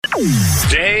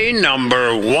Day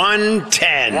number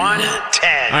 110.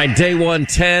 110. All right, day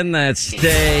 110. That's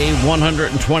day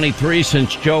 123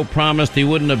 since Joe promised he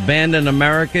wouldn't abandon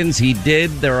Americans. He did.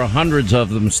 There are hundreds of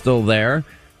them still there.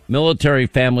 Military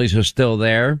families are still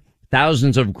there.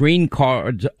 Thousands of green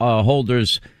card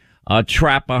holders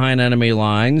trapped behind enemy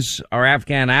lines. Our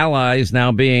Afghan allies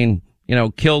now being,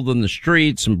 killed in the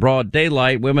streets in broad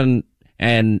daylight. Women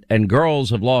and girls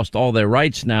have lost all their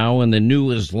rights now in the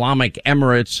new Islamic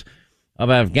Emirates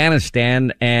of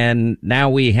Afghanistan. And now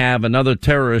we have another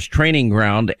terrorist training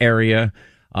ground area,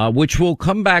 which will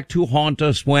come back to haunt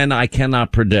us when I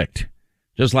cannot predict,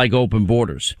 just like open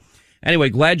borders. Anyway,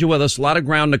 glad you're with us. A lot of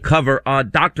ground to cover.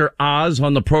 Dr. Oz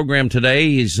on the program today.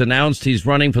 He's announced he's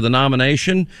running for the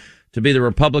nomination to be the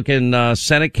Republican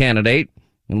Senate candidate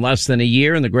in less than a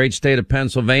year in the great state of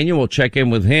Pennsylvania. We'll check in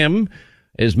with him.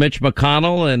 Is Mitch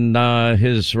McConnell and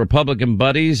his Republican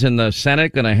buddies in the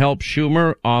Senate going to help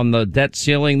Schumer on the debt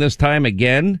ceiling this time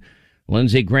again?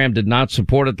 Lindsey Graham did not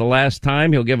support it the last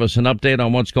time. He'll give us an update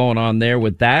on what's going on there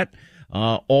with that.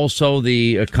 Also,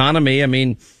 the economy.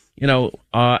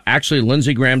 Actually,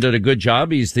 Lindsey Graham did a good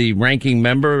job. He's the ranking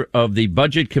member of the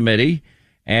Budget Committee,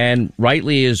 and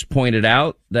rightly has pointed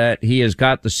out that he has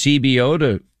got the CBO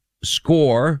to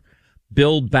score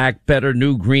Build Back Better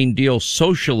New Green Deal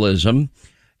socialism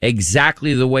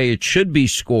exactly the way it should be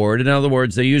scored. In other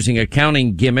words, they're using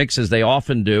accounting gimmicks, as they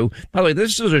often do. By the way,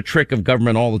 this is a trick of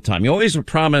government all the time. You always are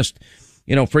promised,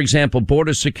 for example,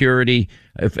 border security,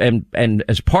 and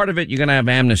as part of it, you're going to have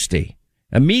amnesty.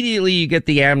 Immediately you get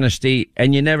the amnesty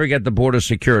and you never get the border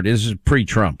security. This is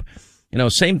pre-Trump.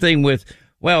 Same thing with,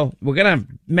 we're going to have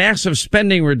massive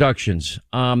spending reductions.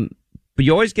 But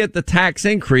you always get the tax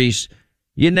increase.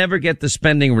 You never get the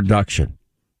spending reduction.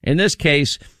 In this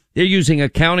case, they're using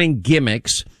accounting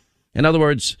gimmicks. In other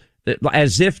words,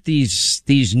 as if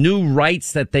these new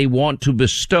rights that they want to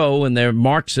bestow in their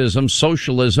Marxism,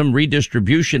 socialism,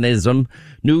 redistributionism,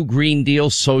 New Green Deal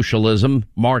socialism,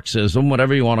 Marxism,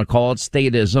 whatever you want to call it,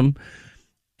 statism.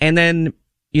 And then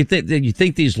you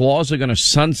think these laws are going to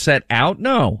sunset out?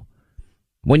 No.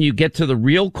 When you get to the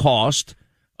real cost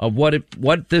of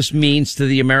what this means to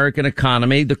the American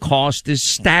economy, the cost is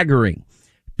staggering.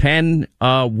 Penn,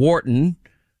 Wharton,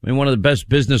 one of the best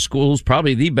business schools,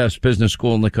 probably the best business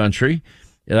school in the country.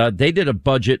 They did a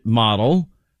budget model,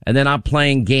 and they're not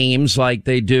playing games like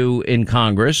they do in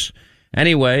Congress.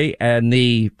 Anyway, and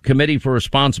the Committee for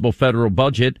Responsible Federal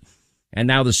Budget, and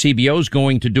now the CBO is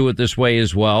going to do it this way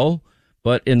as well.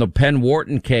 But in the Penn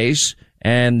Wharton case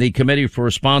and the Committee for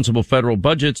Responsible Federal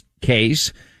Budget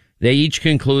case, they each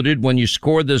concluded when you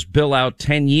score this bill out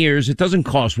 10 years, it doesn't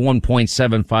cost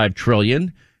 $1.75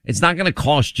 trillion. It's not going to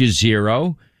cost you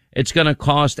zero. It's going to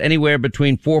cost anywhere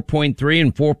between $4.3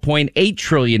 and $4.8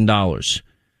 trillion.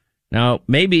 Now,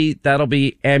 maybe that'll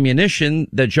be ammunition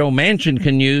that Joe Manchin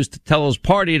can use to tell his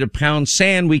party to pound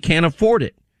sand. We can't afford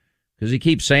it, because he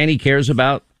keeps saying he cares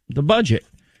about the budget,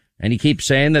 and he keeps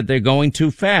saying that they're going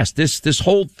too fast.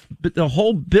 The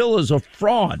whole bill is a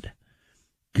fraud.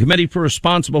 Committee for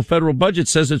Responsible Federal Budget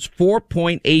says it's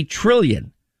 $4.8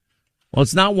 trillion. Well,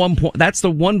 it's not that's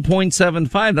the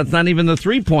 1.75. That's not even the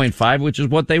 3.5, which is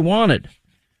what they wanted.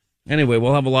 Anyway,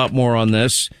 we'll have a lot more on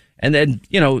this. And then,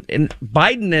 and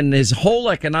Biden and his whole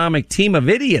economic team of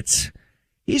idiots,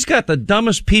 he's got the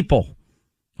dumbest people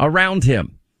around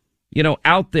him,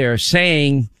 out there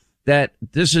saying that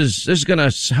this is going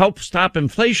to help stop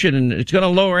inflation and it's going to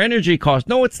lower energy costs.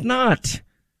 No, it's not.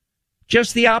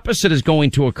 Just the opposite is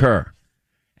going to occur.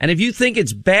 And if you think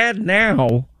it's bad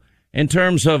now in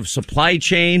terms of supply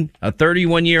chain, a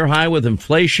 31-year high with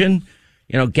inflation,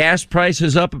 gas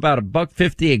prices up about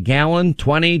 $1.50 a gallon,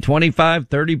 20, 25,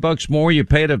 30 bucks more you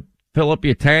pay to fill up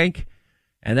your tank.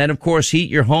 And then, of course, heat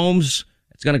your homes.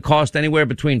 It's going to cost anywhere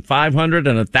between $500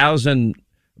 and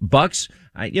 $1,000.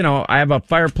 I have a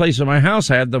fireplace in my house.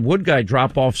 I had the wood guy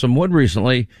drop off some wood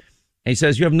recently. And he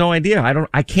says, you have no idea.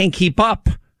 I can't keep up,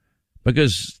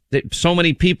 because so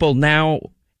many people now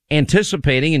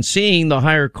anticipating and seeing the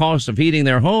higher cost of heating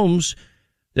their homes,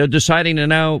 they're deciding to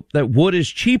now that wood is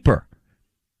cheaper.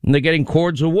 And they're getting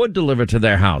cords of wood delivered to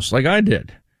their house, like I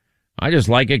did. I just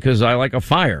like it because I like a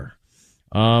fire.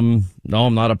 No,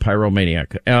 I'm not a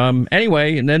pyromaniac.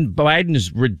 Anyway, and then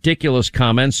Biden's ridiculous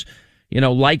comments,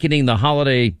 likening the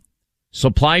holiday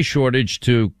supply shortage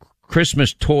to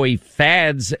Christmas toy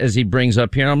fads, as he brings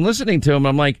up here. I'm listening to him.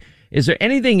 I'm like, is there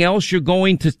anything else you're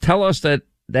going to tell us that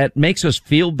makes us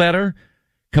feel better?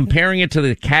 Comparing it to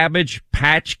the Cabbage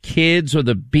Patch Kids or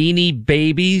the Beanie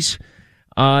Babies.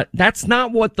 That's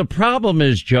not what the problem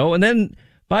is, Joe. And then,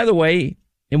 by the way,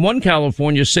 in one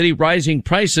California city, rising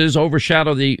prices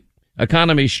overshadow the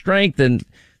economy strength. And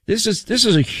this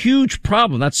is a huge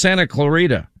problem. That's Santa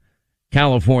Clarita,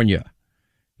 California.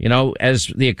 You know, as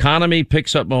the economy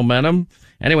picks up momentum.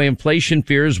 Anyway, inflation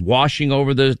fears washing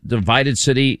over the divided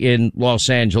city in Los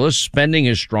Angeles. Spending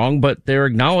is strong, but they're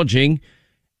acknowledging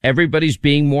everybody's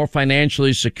being more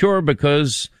financially secure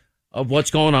because of what's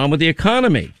going on with the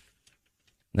economy.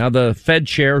 Now, the Fed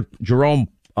chair, Jerome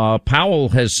Powell,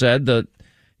 has said that,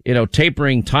 you know,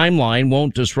 tapering timeline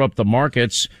won't disrupt the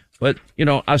markets. But, you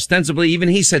know, ostensibly, even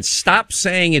he said, stop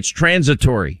saying it's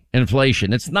transitory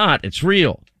inflation. It's not. It's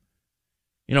real.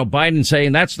 You know, Biden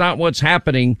saying that's not what's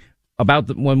happening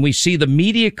about when we see the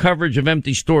media coverage of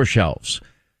empty store shelves.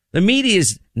 The media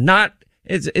is not,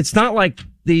 it's not like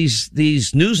these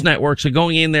news networks are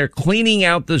going in there, cleaning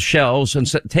out the shelves and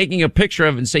taking a picture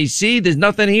of it and say, see, there's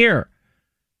nothing here.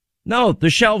 No, the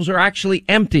shelves are actually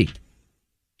empty.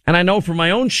 And I know from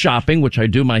my own shopping, which I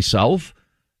do myself,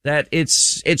 that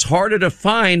it's harder to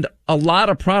find a lot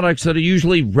of products that are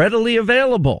usually readily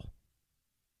available.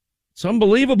 It's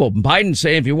unbelievable. Biden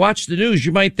saying, if you watch the news,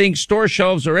 you might think store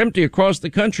shelves are empty across the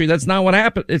country. That's not what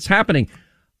happened. It's happening.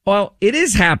 Well, it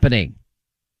is happening.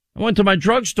 I went to my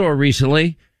drugstore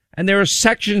recently, and there are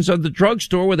sections of the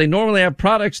drugstore where they normally have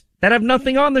products that have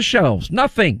nothing on the shelves.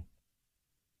 Nothing.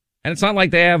 And it's not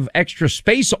like they have extra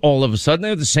space all of a sudden. They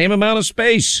have the same amount of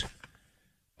space.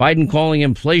 Biden calling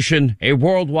inflation a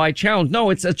worldwide challenge. No,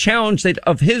 it's a challenge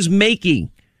of his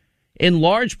making, in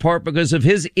large part because of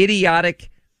his idiotic,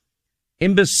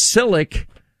 imbecilic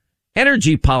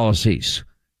energy policies.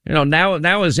 You know,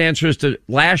 now his answer is to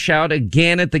lash out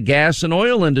again at the gas and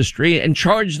oil industry and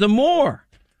charge them more.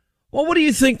 Well, what do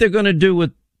you think they're going to do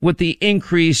with the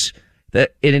increase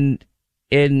that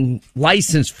in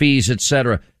license fees, et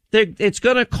cetera? It's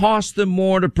going to cost them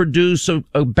more to produce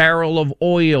a barrel of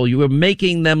oil. You are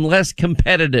making them less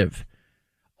competitive.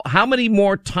 How many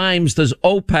more times does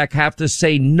OPEC have to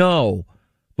say no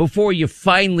before you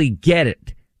finally get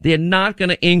it? They're not going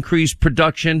to increase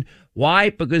production. Why?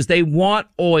 Because they want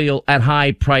oil at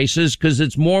high prices because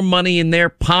it's more money in their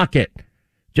pocket.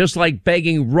 Just like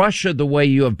begging Russia the way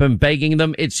you have been begging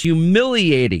them. It's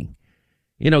humiliating.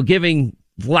 You know, giving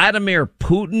Vladimir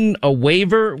Putin a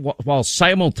waiver while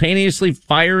simultaneously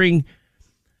firing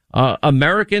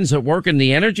Americans that work in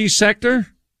the energy sector.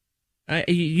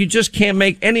 You just can't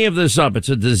make any of this up. It's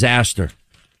a disaster.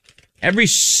 Every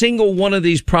single one of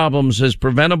these problems is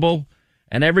preventable,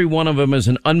 and every one of them is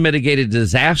an unmitigated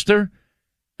disaster.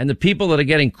 And the people that are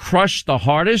getting crushed the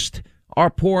hardest are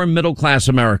poor and middle class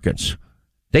Americans.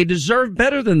 They deserve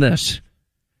better than this.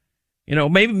 You know,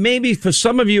 maybe for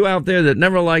some of you out there that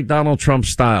never liked Donald Trump's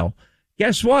style,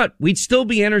 guess what? We'd still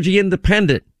be energy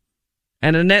independent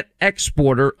and a net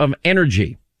exporter of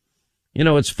energy. You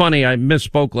know, it's funny. I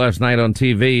misspoke last night on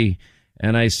TV,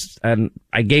 and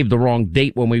I gave the wrong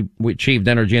date when we achieved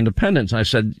energy independence. I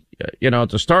said, you know, at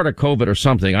the start of COVID or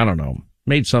something, I don't know,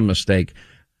 made some mistake.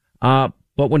 But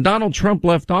when Donald Trump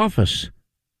left office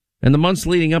and the months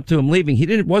leading up to him leaving,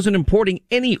 he wasn't importing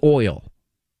any oil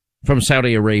from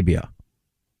Saudi Arabia.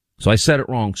 So I said it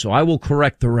wrong. So I will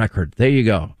correct the record. There you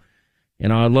go. You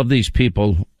know, I love these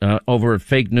people over at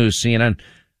Fake News CNN.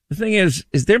 The thing is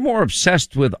they're more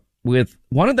obsessed with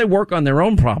why don't they work on their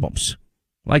own problems,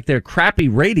 like their crappy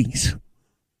ratings?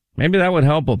 Maybe that would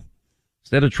help them.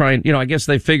 Instead of trying, you know, I guess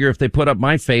they figure if they put up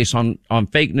my face on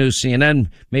Fake News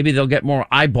CNN, maybe they'll get more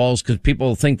eyeballs because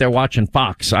people think they're watching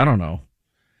Fox. I don't know.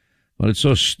 But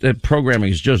the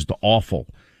programming is just awful.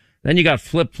 Then you got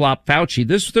flip-flop Fauci.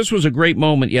 This was a great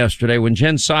moment yesterday when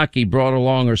Jen Psaki brought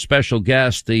along her special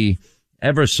guest, the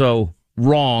ever so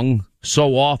wrong,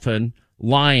 so often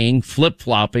lying,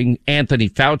 flip-flopping Anthony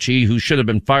Fauci, who should have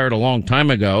been fired a long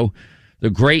time ago. The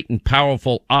great and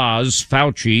powerful Oz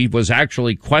Fauci was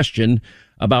actually questioned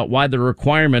about why the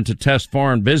requirement to test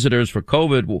foreign visitors for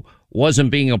COVID wasn't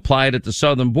being applied at the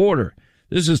southern border.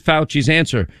 This is Fauci's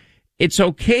answer. It's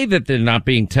okay that they're not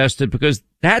being tested because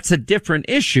that's a different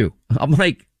issue. I'm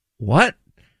like, what?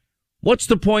 What's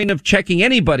the point of checking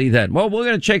anybody then? Well, we're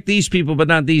going to check these people, but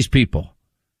not these people.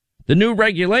 The new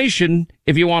regulation,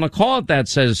 if you want to call it that,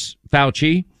 says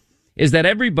Fauci, is that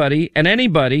everybody and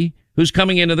anybody who's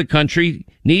coming into the country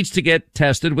needs to get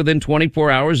tested within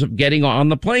 24 hours of getting on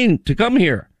the plane to come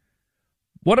here.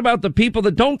 What about the people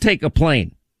that don't take a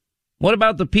plane? What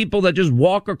about the people that just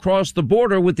walk across the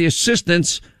border with the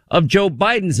assistance of Joe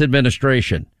Biden's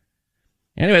administration?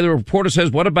 Anyway, the reporter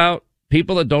says, what about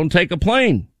people that don't take a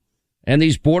plane? And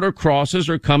these border crosses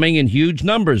are coming in huge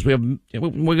numbers. We're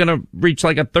going to reach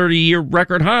like a 30-year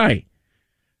record high.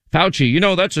 Fauci, you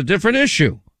know, that's a different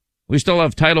issue. We still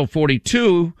have Title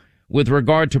 42, with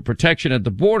regard to protection at the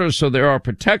border. So there are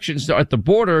protections at the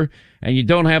border, and you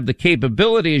don't have the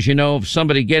capability, as you know, of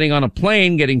somebody getting on a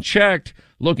plane, getting checked,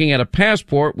 looking at a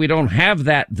passport. We don't have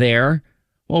that there.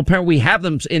 Well, apparently we have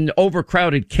them in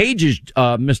overcrowded cages,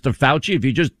 Mr. Fauci. If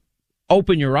you just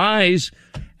open your eyes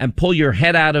and pull your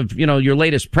head out of, your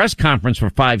latest press conference for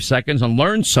 5 seconds and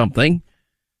learn something.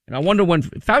 And I wonder when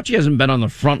Fauci hasn't been on the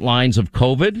front lines of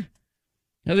COVID,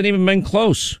 hasn't even been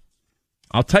close.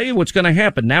 I'll tell you what's going to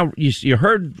happen. Now, you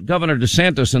heard Governor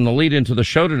DeSantis in the lead into the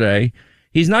show today.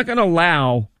 He's not going to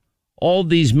allow all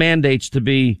these mandates to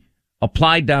be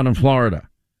applied down in Florida.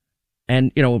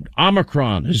 And,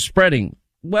 Omicron is spreading.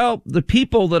 Well, the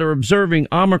people that are observing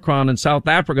Omicron in South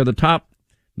Africa, the top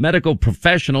medical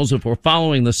professionals, if we're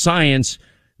following the science,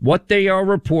 what they are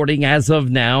reporting as of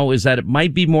now is that it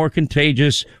might be more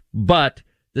contagious, but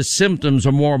the symptoms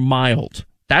are more mild.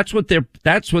 That's what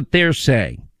they're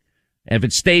saying. If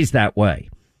it stays that way.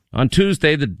 On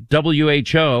Tuesday, the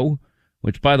WHO,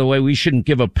 which, by the way, we shouldn't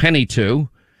give a penny to,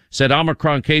 said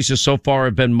Omicron cases so far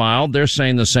have been mild. They're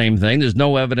saying the same thing. There's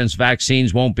no evidence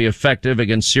vaccines won't be effective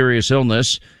against serious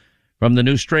illness from the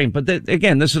new strain. But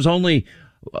again, this is only,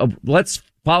 let's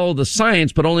follow the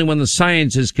science, but only when the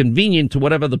science is convenient to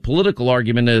whatever the political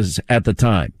argument is at the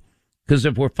time. Because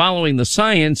if we're following the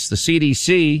science, the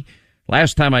CDC,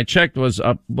 last time I checked, was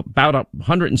about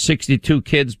 162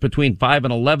 kids between 5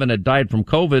 and 11 had died from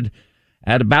COVID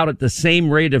at about at the same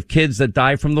rate of kids that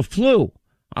die from the flu.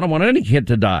 I don't want any kid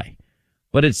to die.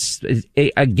 But it's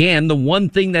again, the one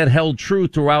thing that held true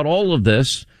throughout all of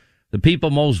this, the people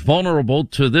most vulnerable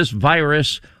to this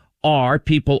virus are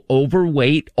people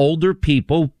overweight, older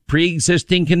people,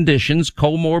 pre-existing conditions,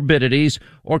 comorbidities,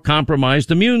 or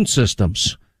compromised immune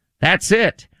systems. That's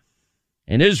it.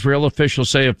 In Israel, officials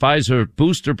say a Pfizer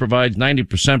booster provides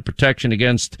 90% protection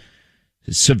against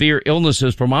severe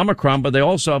illnesses from Omicron, but they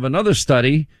also have another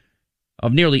study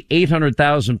of nearly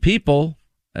 800,000 people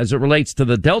as it relates to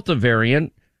the Delta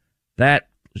variant that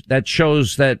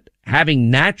shows that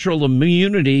having natural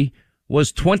immunity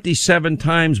was 27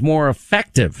 times more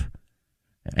effective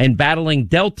in battling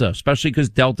Delta, especially because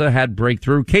Delta had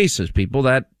breakthrough cases. People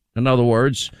that, in other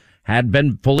words, had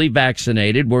been fully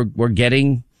vaccinated were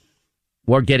getting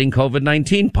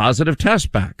COVID-19 positive tests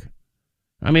back.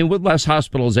 I mean, with less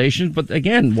hospitalizations, but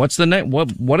again, what is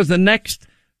the next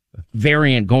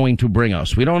variant going to bring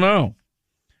us? We don't know.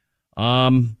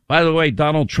 By the way,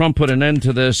 Donald Trump put an end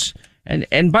to this.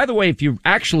 And by the way, if you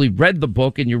actually read the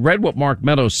book and you read what Mark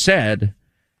Meadows said,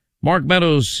 Mark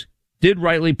Meadows did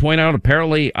rightly point out,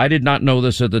 apparently I did not know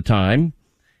this at the time,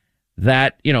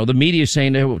 that, the media is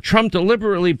saying that Trump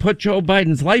deliberately put Joe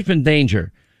Biden's life in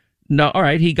danger. No, all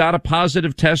right, he got a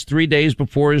positive test 3 days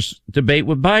before his debate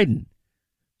with Biden.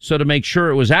 So to make sure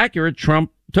it was accurate,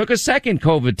 Trump took a second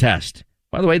COVID test.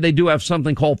 By the way, they do have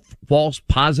something called false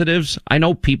positives. I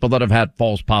know people that have had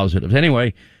false positives.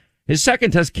 Anyway, his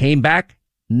second test came back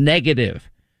negative.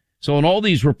 So in all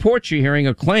these reports, you're hearing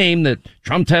a claim that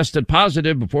Trump tested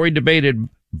positive before he debated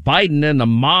Biden, and the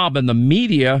mob and the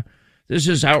media. This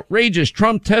is outrageous.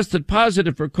 Trump tested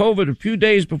positive for COVID a few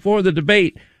days before the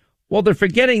debate. Well, they're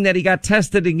forgetting that he got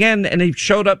tested again and he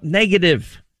showed up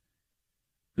negative.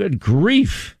 Good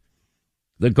grief.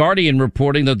 The Guardian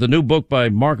reporting that the new book by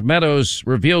Mark Meadows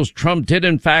reveals Trump did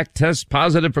in fact test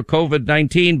positive for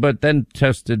COVID-19, but then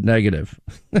tested negative.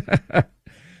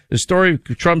 The story,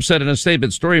 Trump said in a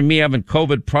statement, story of me having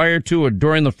COVID prior to or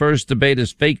during the first debate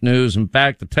is fake news. In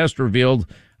fact, the test revealed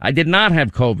I did not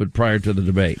have COVID prior to the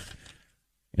debate.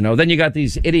 Then you got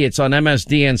these idiots on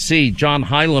MSDNC, John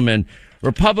Heilemann.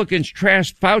 Republicans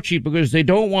trashed Fauci because they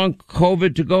don't want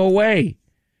COVID to go away.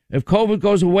 If COVID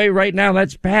goes away right now,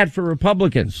 that's bad for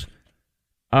Republicans.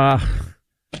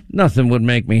 Nothing would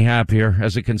make me happier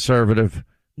as a conservative.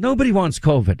 Nobody wants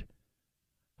COVID.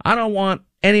 I don't want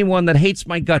anyone that hates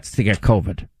my guts to get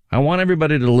COVID. I want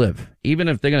everybody to live. Even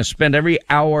if they're going to spend every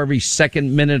hour, every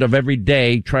second, minute of every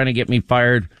day trying to get me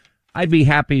fired, I'd be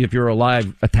happy if you're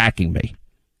alive attacking me.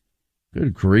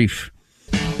 Good grief.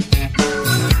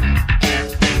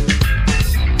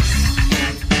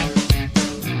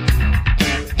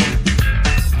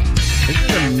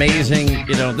 Amazing.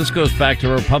 This goes back to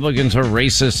Republicans are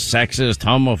racist, sexist,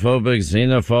 homophobic,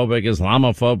 xenophobic,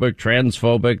 Islamophobic,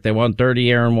 transphobic. They want dirty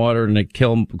air and water and they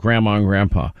kill grandma and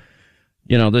grandpa.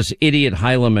 This idiot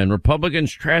Heilemann.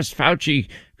 Republicans trash Fauci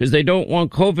because they don't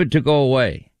want COVID to go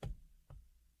away.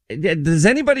 Does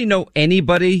anybody know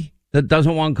anybody that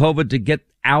doesn't want COVID to get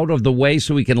out of the way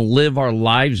so we can live our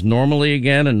lives normally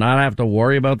again and not have to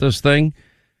worry about this thing?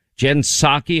 Jen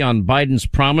Psaki on Biden's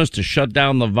promise to shut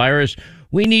down the virus.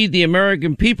 We need the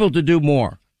American people to do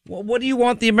more. Well, what do you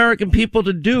want the American people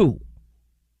to do?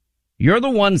 You're the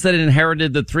ones that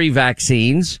inherited the 3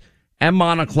 vaccines and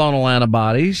monoclonal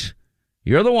antibodies.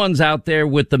 You're the ones out there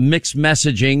with the mixed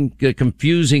messaging, the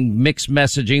confusing mixed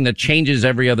messaging that changes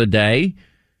every other day.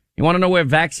 You want to know where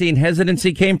vaccine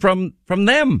hesitancy came from? From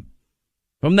them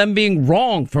being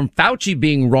wrong, from Fauci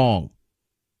being wrong.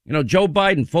 You know, Joe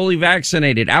Biden, fully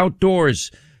vaccinated,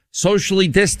 outdoors, socially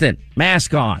distant,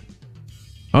 mask on.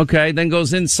 Okay, then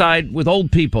goes inside with old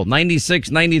people,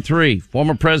 96, 93,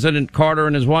 former President Carter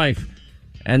and his wife.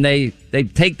 And they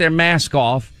take their mask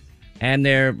off, and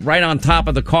they're right on top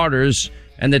of the Carters,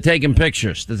 and they're taking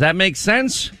pictures. Does that make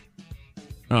sense?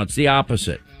 No, it's the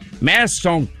opposite. Masks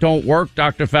don't work,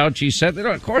 Dr. Fauci said.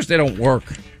 Of course they don't work.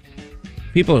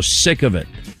 People are sick of it.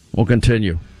 We'll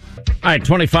continue. All right,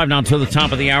 25 now to the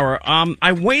top of the hour.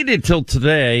 I waited till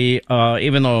today,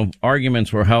 even though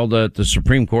arguments were held at the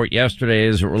Supreme Court yesterday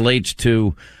as it relates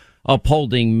to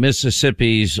upholding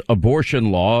Mississippi's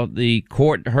abortion law. The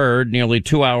court heard nearly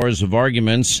 2 hours of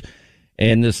arguments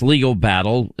in this legal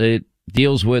battle. It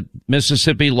deals with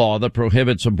Mississippi law that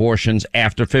prohibits abortions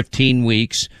after 15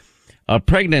 weeks of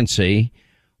pregnancy,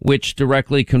 which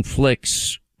directly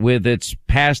conflicts with its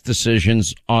past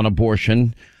decisions on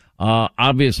abortion.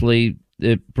 Obviously,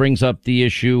 it brings up the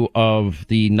issue of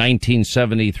the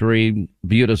 1973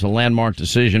 viewed as a landmark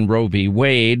decision, Roe v.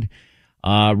 Wade,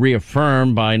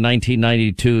 reaffirmed by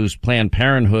 1992's Planned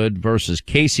Parenthood versus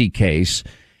Casey case.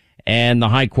 And the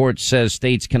High Court says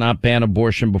states cannot ban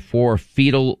abortion before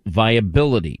fetal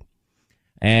viability,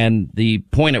 and the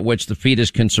point at which the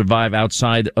fetus can survive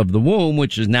outside of the womb,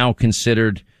 which is now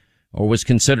considered, or was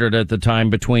considered at the time,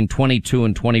 between 22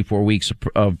 and 24 weeks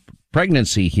of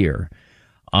pregnancy here.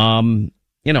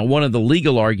 You know, one of the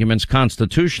legal arguments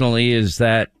constitutionally is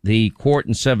that the court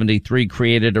in 73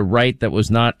 created a right that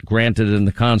was not granted in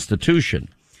the Constitution.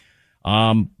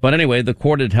 But anyway, the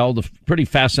court had held a pretty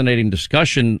fascinating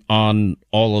discussion on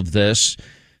all of this.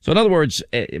 So in other words,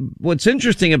 what's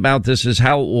interesting about this is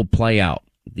how it will play out.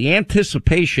 The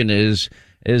anticipation is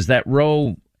that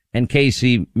Roe and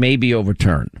Casey may be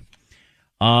overturned.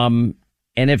 And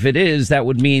if it is, that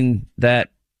would mean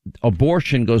that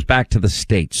abortion goes back to the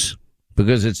states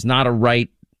because it's not a right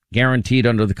guaranteed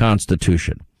under the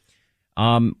Constitution.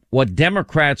 What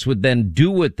Democrats would then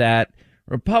do with that,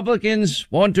 Republicans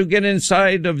want to get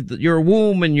inside of your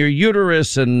womb and your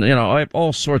uterus and, you know,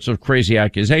 all sorts of crazy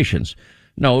accusations.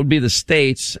 No, it would be the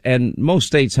states, and most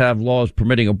states have laws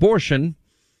permitting abortion.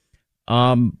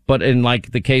 But in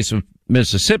like the case of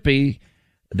Mississippi,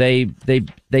 they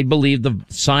believe the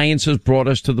science has brought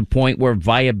us to the point where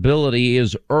viability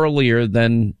is earlier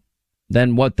than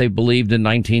what they believed in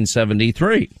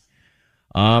 1973.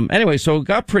 Anyway, so it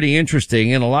got pretty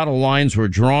interesting, and a lot of lines were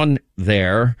drawn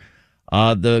there.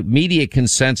 The media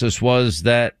consensus was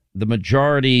that the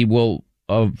majority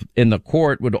in the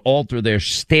court would alter their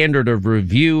standard of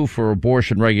review for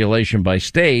abortion regulation by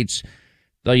states,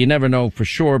 though you never know for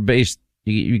sure.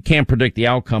 You can't predict the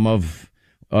outcome of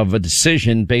a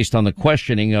decision based on the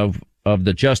questioning of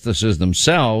the justices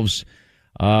themselves.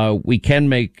 You can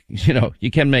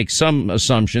make some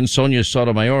assumptions. Sonia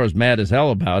Sotomayor is mad as hell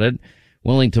about it,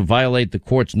 willing to violate the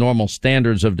court's normal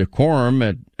standards of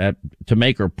decorum to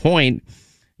make her point.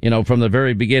 You know, from the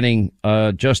very beginning,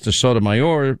 Justice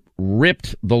Sotomayor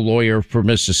ripped the lawyer for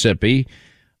Mississippi.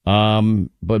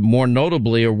 But more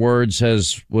notably, her words,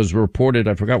 as was reported,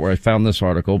 I forgot where I found this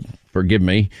article, forgive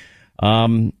me,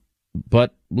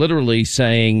 but literally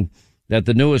saying that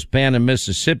the newest ban in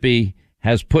Mississippi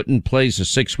has put in place a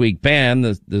 6-week ban.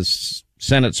 The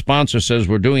Senate sponsor says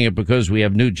we're doing it because we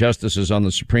have new justices on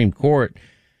the Supreme Court.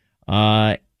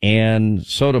 And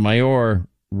Sotomayor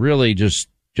really just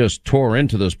tore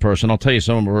into this person. I'll tell you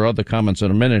some of her other comments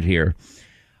in a minute here.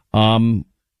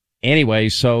 Anyway,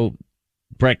 so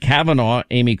Brett Kavanaugh,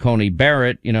 Amy Coney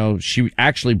Barrett, you know, she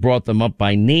actually brought them up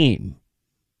by name.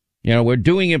 You know, we're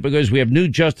doing it because we have new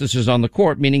justices on the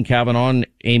court, meaning Kavanaugh and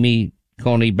Amy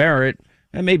Coney Barrett,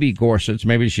 and maybe Gorsuch.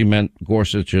 Maybe she meant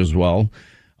Gorsuch as well.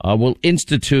 Will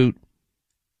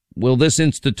this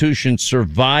institution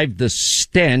survive the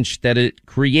stench that it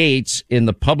creates in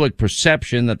the public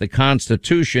perception that the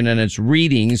Constitution and its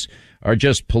readings are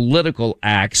just political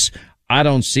acts? I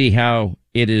don't see how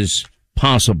it is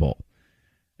possible.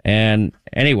 And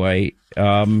anyway,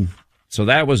 so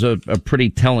that was a pretty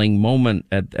telling moment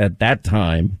at that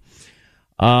time.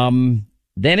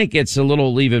 Then it gets a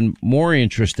little even more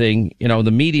interesting. You know,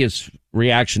 the media's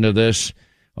reaction to this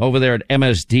over there at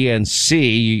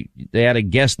MSDNC, they had a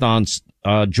guest on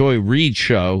Joy Reid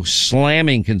show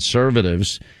slamming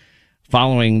conservatives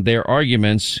following their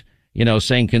arguments.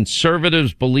 saying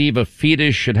conservatives believe a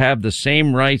fetus should have the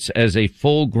same rights as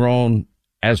full-grown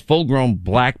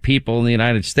black people in the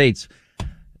United States.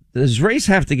 Does race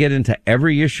have to get into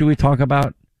every issue we talk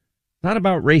about? Not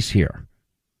about race here.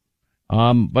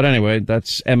 But anyway,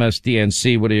 that's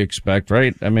MSDNC. What do you expect,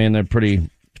 right? I mean, they're pretty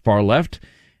far left.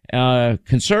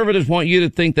 Conservatives want you to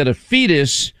think that a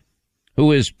fetus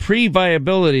who is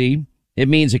pre-viability, it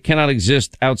means it cannot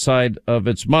exist outside of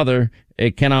its mother.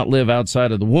 It cannot live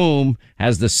outside of the womb,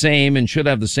 has the same and should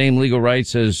have the same legal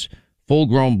rights as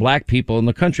full-grown black people in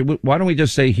the country. Why don't we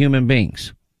just say human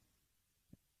beings?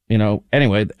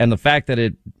 Anyway, and the fact that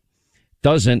it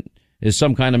doesn't is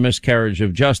some kind of miscarriage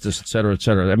of justice, et cetera, et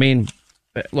cetera. I mean,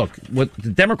 look, what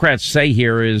the Democrats say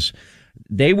here is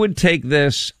they would take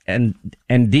this and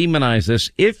demonize this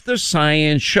if the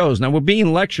science shows. Now, we're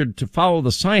being lectured to follow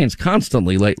the science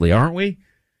constantly lately, aren't we?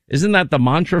 Isn't that the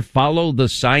mantra, follow the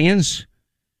science?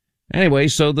 Anyway,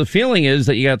 so the feeling is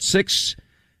that you got 6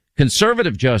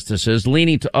 conservative justices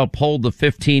leaning to uphold the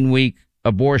 15-week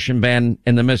abortion ban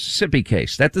in the Mississippi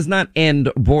case. That does not end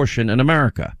abortion in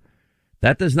America.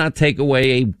 That does not take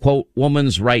away a, quote,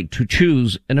 woman's right to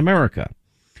choose in America.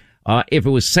 If it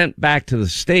was sent back to the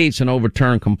states and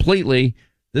overturned completely,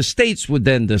 the states would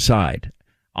then decide.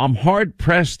 I'm hard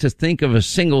pressed to think of a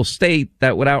single state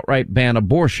that would outright ban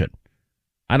abortion.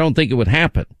 I don't think it would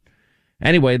happen.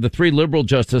 Anyway, the 3 liberal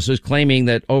justices claiming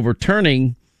that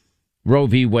overturning Roe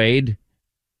v. Wade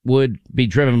would be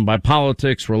driven by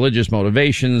politics, religious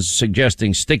motivations,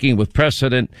 suggesting sticking with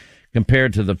precedent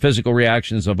compared to the physical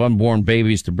reactions of unborn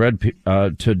babies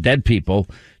to dead people.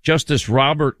 Justice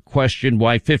Robert questioned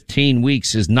why 15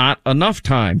 weeks is not enough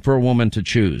time for a woman to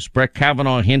choose. Brett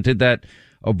Kavanaugh hinted that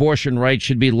abortion rights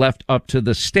should be left up to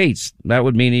the states. That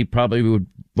would mean he probably would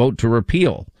vote to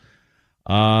repeal.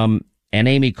 And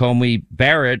Amy Coney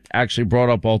Barrett actually brought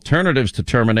up alternatives to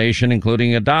termination,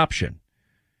 including adoption.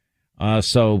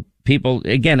 So people,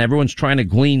 again, everyone's trying to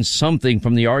glean something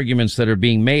from the arguments that are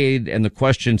being made and the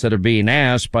questions that are being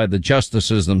asked by the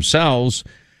justices themselves.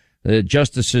 The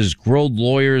justices grilled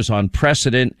lawyers on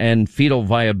precedent and fetal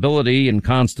viability and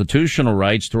constitutional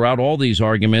rights throughout all these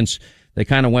arguments. They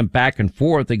kind of went back and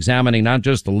forth, examining not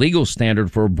just the legal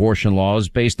standard for abortion laws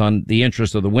based on the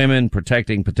interest of the women,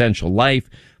 protecting potential life,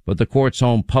 but the court's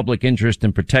own public interest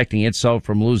in protecting itself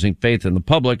from losing faith in the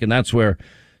public. And that's where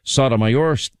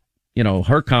Sotomayor,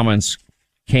 her comments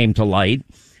came to light.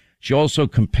 She also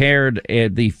compared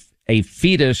a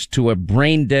fetus to a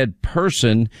brain dead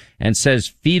person and says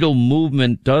fetal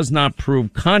movement does not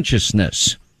prove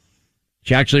consciousness.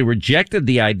 She actually rejected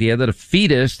the idea that a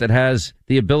fetus that has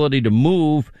the ability to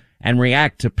move and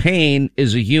react to pain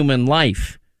is a human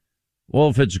life. Well,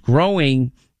 if it's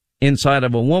growing inside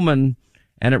of a woman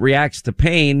and it reacts to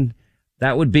pain,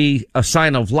 that would be a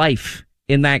sign of life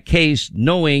in that case,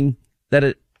 knowing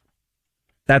that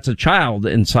that's a child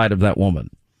inside of that woman.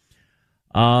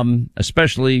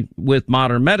 Especially with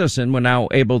modern medicine, we're now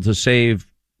able to save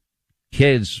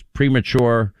kids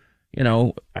premature,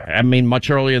 much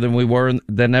earlier than we were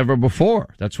than ever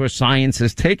before. That's where science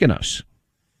has taken us.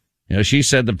 She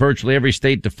said that virtually every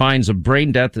state defines a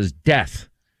brain death as death.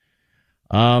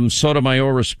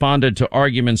 Sotomayor responded to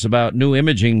arguments about new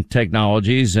imaging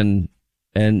technologies, and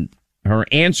her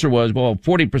answer was, well,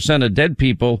 40% of dead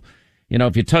people,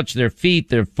 if you touch their feet,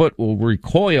 their foot will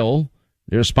recoil.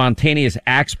 There are spontaneous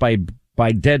acts by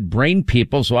dead brain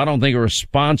people, so I don't think a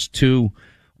response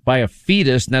by a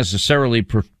fetus necessarily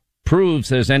proves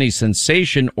there's any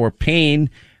sensation or pain,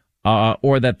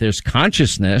 or that there's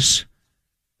consciousness.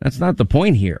 That's not the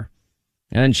point here.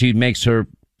 And then she makes her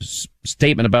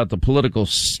statement about the political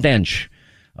stench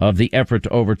of the effort to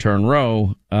overturn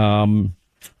Roe. And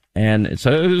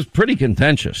so it was pretty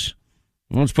contentious.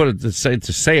 Let's put it to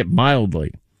say it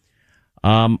mildly.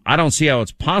 I don't see how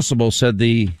it's possible, said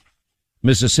the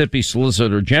Mississippi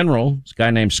Solicitor General, this guy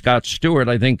named Scott Stewart.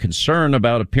 I think concern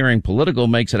about appearing political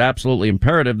makes it absolutely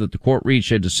imperative that the court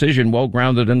reach a decision well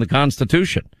grounded in the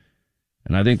Constitution.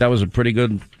 And I think that was a pretty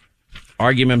good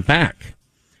argument back.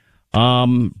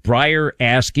 Breyer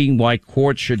asking why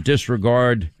courts should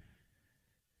disregard,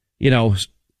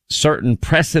 certain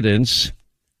precedents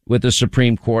with the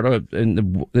Supreme Court.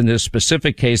 In this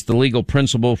specific case, the legal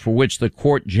principle for which the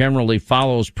court generally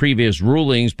follows previous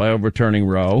rulings by overturning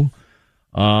Roe.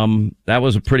 That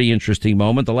was a pretty interesting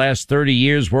moment. The last 30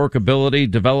 years,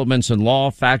 workability, developments in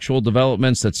law, factual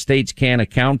developments that states can't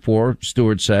account for,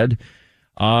 Stewart said.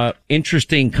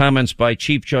 Interesting comments by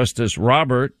Chief Justice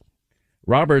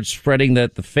Roberts fretting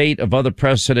that the fate of other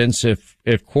precedents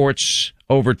if courts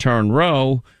overturn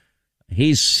Roe.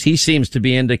 he seems to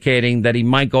be indicating that he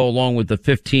might go along with the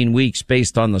 15 weeks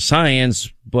based on the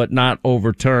science, but not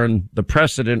overturn the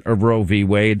precedent of Roe v.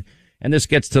 Wade. And this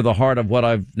gets to the heart of what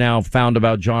I've now found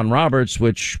about John Roberts,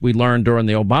 which we learned during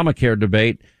the Obamacare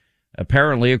debate.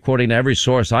 Apparently, according to every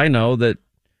source I know, that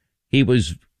he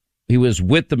was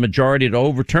with the majority to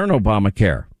overturn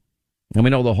Obamacare. And we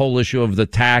know the whole issue of the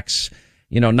tax,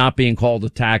 not being called a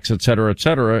tax, et cetera, et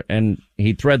cetera. And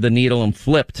he thread the needle and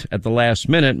flipped at the last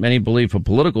minute, many believe for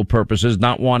political purposes,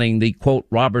 not wanting the, quote,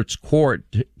 Roberts court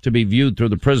to be viewed through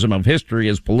the prism of history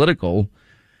as political.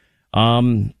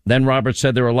 Then Roberts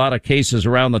said there were a lot of cases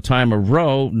around the time of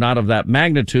Roe, not of that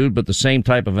magnitude, but the same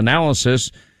type of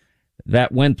analysis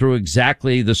that went through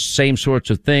exactly the same sorts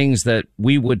of things that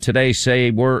we would today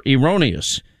say were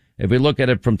erroneous. If we look at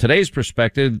it from today's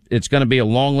perspective, it's going to be a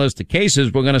long list of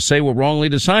cases we're going to say were wrongly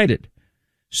decided.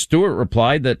 Stewart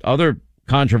replied that other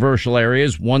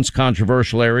once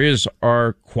controversial areas,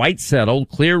 are quite settled,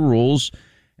 clear rules,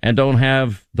 and don't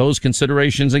have those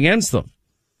considerations against them.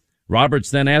 Roberts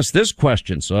then asked this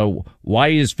question. So why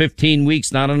is 15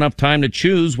 weeks not enough time to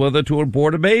choose whether to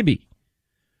abort a baby?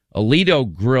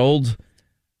 Alito grilled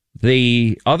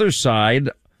the other side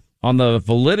on the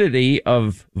validity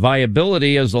of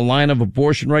viability as a line of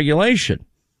abortion regulation.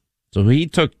 So he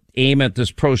took aim at this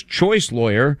pro-choice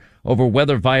lawyer over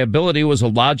whether viability was a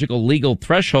logical legal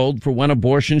threshold for when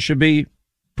abortion should be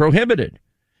prohibited.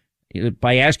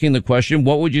 By asking the question,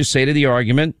 what would you say to the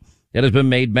argument that has been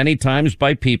made many times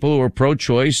by people who are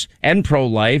pro-choice and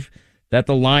pro-life that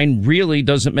the line really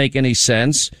doesn't make any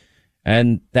sense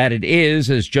and that it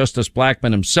is, as Justice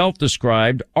Blackmun himself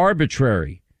described,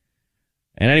 arbitrary?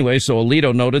 And anyway, so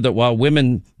Alito noted that while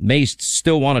women may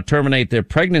still want to terminate their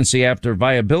pregnancy after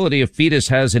viability, a fetus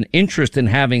has an interest in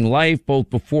having life both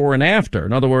before and after.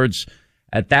 In other words,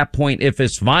 at that point, if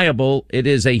it's viable, it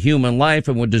is a human life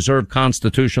and would deserve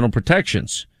constitutional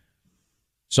protections.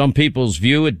 Some people's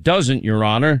view, it doesn't, Your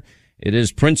Honor. It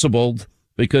is principled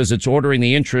because it's ordering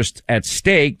the interest at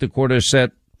stake. The court has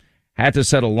had to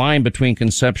set a line between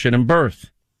conception and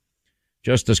birth.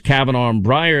 Justice Kavanaugh and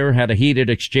Breyer had a heated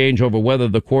exchange over whether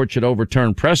the court should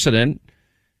overturn precedent.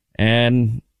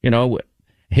 And,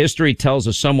 history tells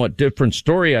a somewhat different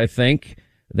story, I think,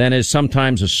 than is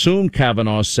sometimes assumed.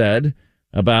 Kavanaugh said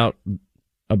about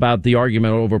the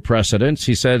argument over precedents.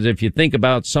 He said, if you think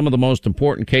about some of the most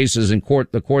important cases in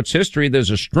the court's history, there's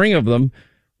a string of them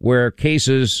where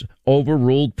cases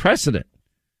overruled precedent.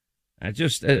 It's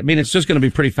just going to be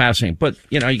pretty fascinating. But,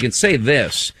 you can say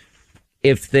this.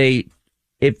 If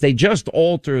they just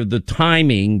alter the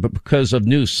timing, but because of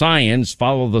new science,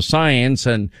 follow the science,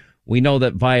 and we know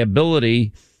that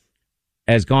viability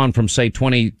has gone from, say,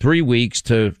 23 weeks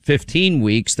to 15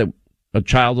 weeks, that a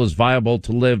child is viable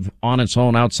to live on its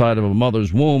own outside of a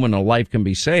mother's womb and a life can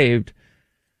be saved,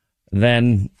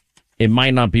 then it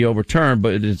might not be overturned.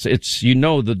 But it's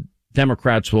the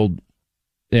Democrats will,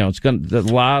 it's going to, a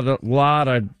lot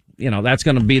of, that's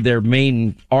going to be their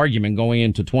main argument going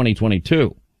into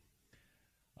 2022.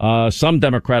 Some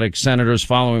Democratic senators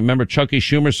remember Chucky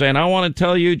Schumer saying, I want to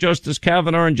tell you, Justice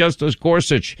Kavanaugh and Justice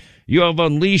Gorsuch, you have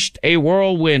unleashed a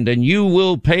whirlwind and you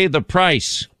will pay the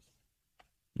price.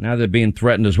 Now they're being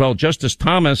threatened as well. Justice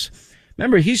Thomas,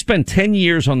 remember, he spent 10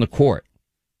 years on the court.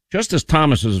 Justice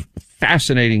Thomas is a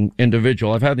fascinating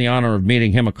individual. I've had the honor of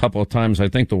meeting him a couple of times. I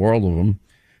think the world of him.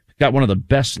 Got one of the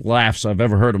best laughs I've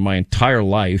ever heard in my entire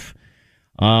life.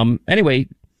 Anyway,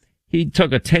 he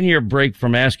took a 10-year break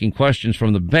from asking questions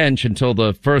from the bench until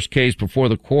the first case before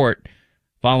the court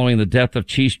following the death of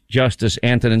Chief Justice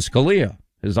Antonin Scalia,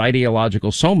 his ideological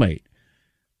soulmate,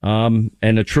 and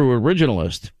a true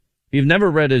originalist. If you've never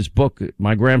read his book,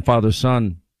 My Grandfather's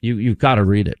Son, you've got to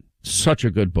read it. Such a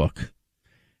good book.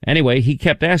 Anyway, he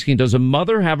kept asking, does a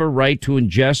mother have a right to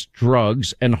ingest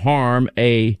drugs and harm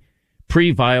a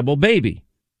pre-viable baby?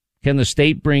 Can the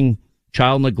state bring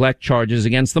child neglect charges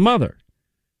against the mother?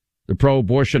 The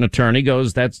pro-abortion attorney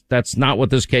goes, that's not what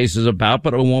this case is about,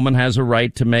 but a woman has a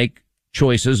right to make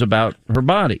choices about her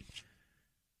body.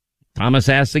 Thomas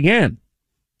asks again.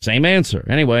 Same answer.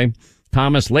 Anyway,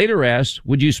 Thomas later asked,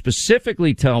 would you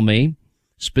specifically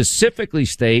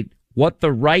state what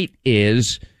the right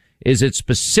is? Is it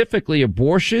specifically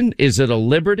abortion? Is it a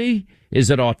liberty? Is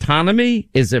it autonomy?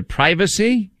 Is it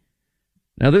privacy?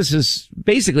 Now, this is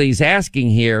basically, he's asking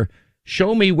here,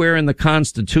 show me where in the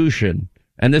Constitution,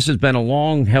 and this has been a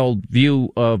long held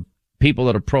view of people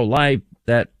that are pro-life,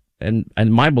 that, and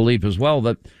my belief as well,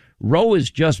 that Roe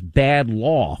is just bad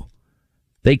law.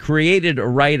 They created a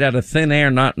right out of thin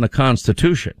air, not in the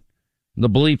Constitution. The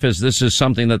belief is this is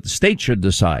something that the state should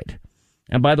decide.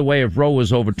 And by the way, if Roe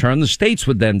was overturned, the states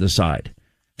would then decide.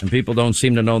 And people don't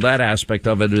seem to know that aspect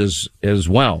of it as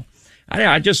well.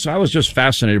 I was just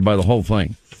fascinated by the whole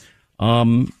thing.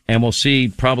 And we'll see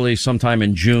probably sometime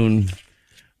in June,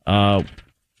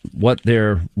 what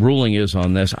their ruling is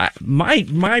on this.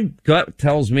 My gut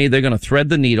tells me they're going to thread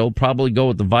the needle, probably go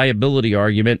with the viability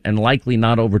argument, and likely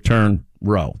not overturn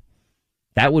Roe.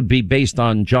 That would be based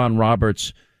on John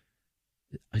Roberts.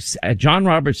 John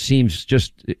Roberts seems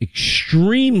just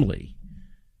extremely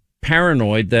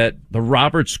paranoid that the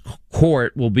Roberts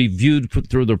court will be viewed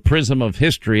through the prism of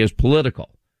history as political.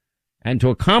 And to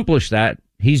accomplish that,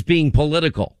 he's being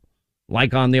political,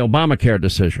 like on the Obamacare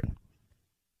decision.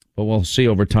 But we'll see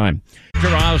over time.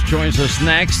 Dr. Oz joins us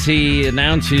next. He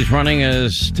announced he's running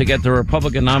to get the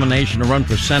Republican nomination to run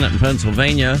for Senate in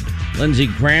Pennsylvania. Lindsey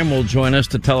Graham will join us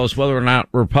to tell us whether or not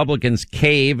Republicans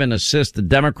cave and assist the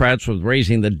Democrats with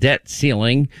raising the debt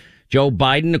ceiling. Joe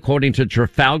Biden, according to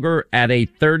Trafalgar, at a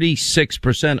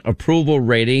 36% approval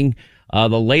rating, the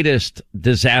latest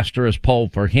disastrous poll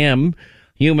for him.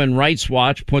 Human Rights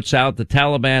Watch puts out the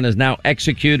Taliban has now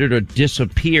executed or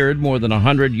disappeared more than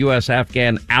 100 U.S.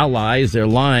 Afghan allies. They're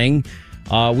lying.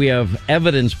 We have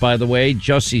evidence, by the way.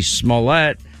 Jussie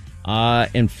Smollett,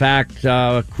 in fact,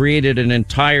 created an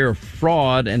entire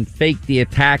fraud and faked the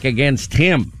attack against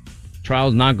him.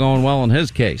 Trial's not going well in his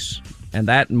case. And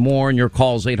that and more in your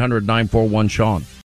calls, 800-941-SEAN.